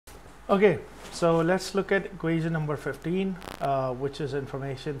Okay, so let's look at equation number 15, which is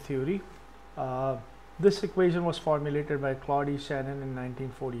information theory. This equation was formulated by Claude Shannon in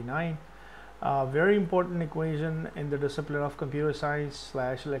 1949. Very important equation in the discipline of computer science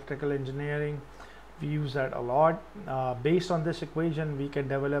 / electrical engineering. We use that a lot. Based on this equation,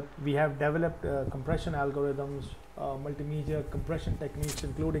 we have developed compression algorithms, multimedia compression techniques,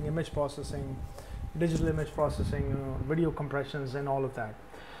 including image processing, digital image processing, video compressions, and all of that.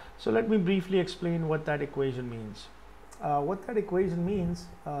 So let me briefly explain what that equation means. What that equation means,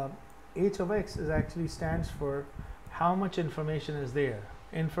 H of x is actually stands for how much information is there.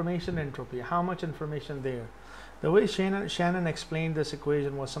 Information entropy, how much information there. The way Shannon explained this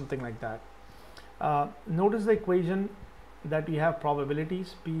equation was something like that. Notice the equation that we have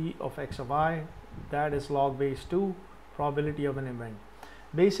probabilities, P of x of I, that is log base 2, probability of an event.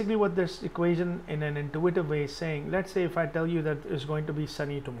 Basically what this equation in an intuitive way is saying, let's say if I tell you that it's going to be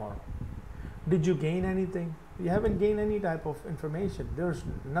sunny tomorrow, did you gain anything? You haven't gained any type of information. There's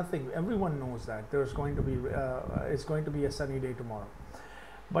nothing. Everyone knows that there's going to be it's going to be a sunny day tomorrow.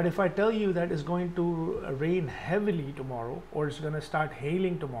 But if I tell you that it's going to rain heavily tomorrow, or it's going to start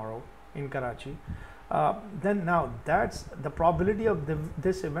hailing tomorrow in Karachi, then now that's the probability of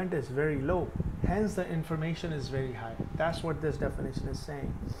this event is very low. Hence the information is very high. That's what this definition is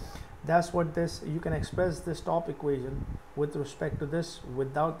saying. That's what this, you can express this top equation with respect to this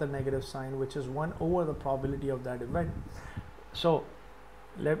without the negative sign, which is 1 over the probability of that event. So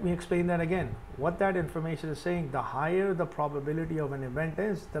let me explain that again. What that information is saying, the higher the probability of an event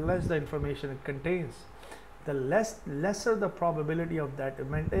is, the less the information it contains. The lesser the probability of that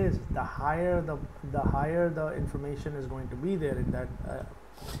event is, the higher the information is going to be there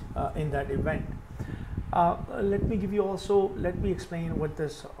in that event. Let me explain what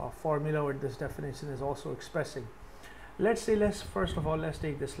this formula or this definition is also expressing. Let's first of all, let's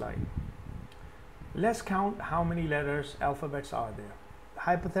take this slide. Let's count how many letters, alphabets are there.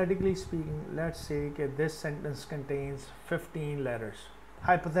 Hypothetically speaking, let's say this sentence contains 15 letters,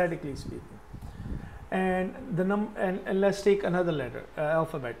 hypothetically speaking. And let's take another letter,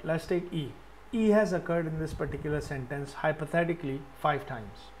 alphabet. Let's take E. E has occurred in this particular sentence hypothetically 5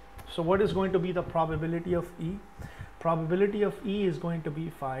 times. So what is going to be the probability of E? Probability of E is going to be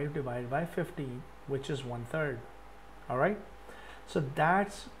 5 divided by 15, which is 1/3. All right. So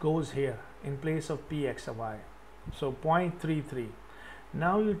that goes here in place of Px of I. So 0.33.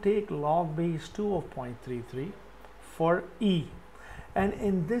 Now you take log base 2 of 0.33 for E. And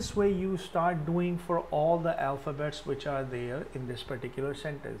in this way you start doing for all the alphabets which are there in this particular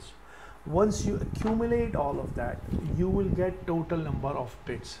sentence. Once you accumulate all of that, you will get total number of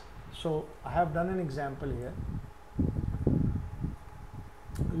bits. So I have done an example here.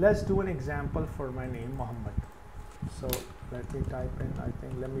 Let's do an example for my name, Muhammad. So let me type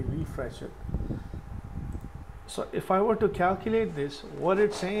in, let me refresh it. So if I were to calculate this, what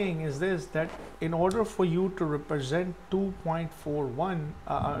it's saying is this, that in order for you to represent 2.41,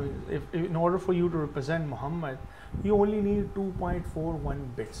 in order for you to represent Muhammad, you only need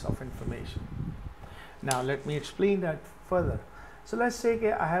 2.41 bits of information. Now let me explain that further. So let's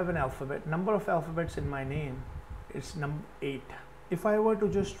say I have an alphabet, number of alphabets in my name is number 8. If I were to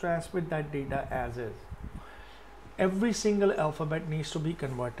just transmit that data as is, every single alphabet needs to be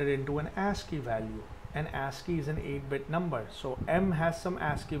converted into an ASCII value. And ASCII is an 8-bit number. So M has some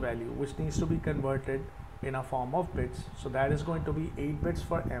ASCII value which needs to be converted in a form of bits. So that is going to be 8 bits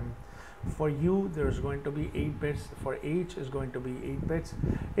for M. For U, there's going to be 8 bits. For H is going to be 8 bits.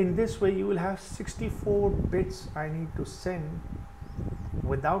 In this way, you will have 64 bits I need to send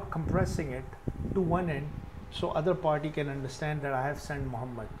without compressing it to one end, so other party can understand that I have sent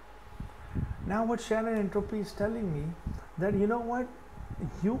Muhammad. Now what Shannon Entropy is telling me, that you know what,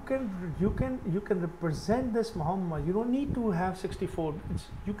 you can represent this Muhammad. You don't need to have 64 bits.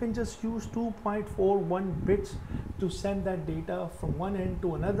 You can just use 2.41 bits to send that data from one end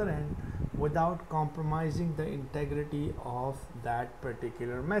to another end without compromising the integrity of that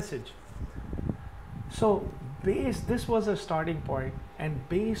particular message. So this was a starting point, and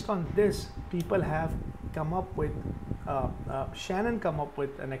based on this, people have come up with Shannon come up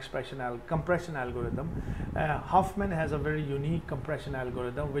with an compression algorithm. Huffman has a very unique compression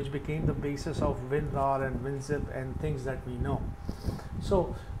algorithm which became the basis of WinRAR and WinZip and things that we know.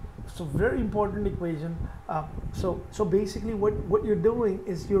 So very important equation. So basically what you're doing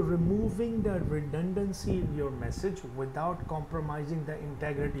is you're removing the redundancy in your message without compromising the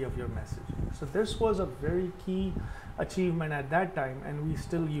integrity of your message. So this was a very key achievement at that time, and we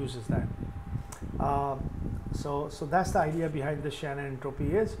still uses that. So that's the idea behind the Shannon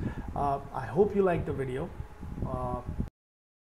Entropy is. I hope you like the video.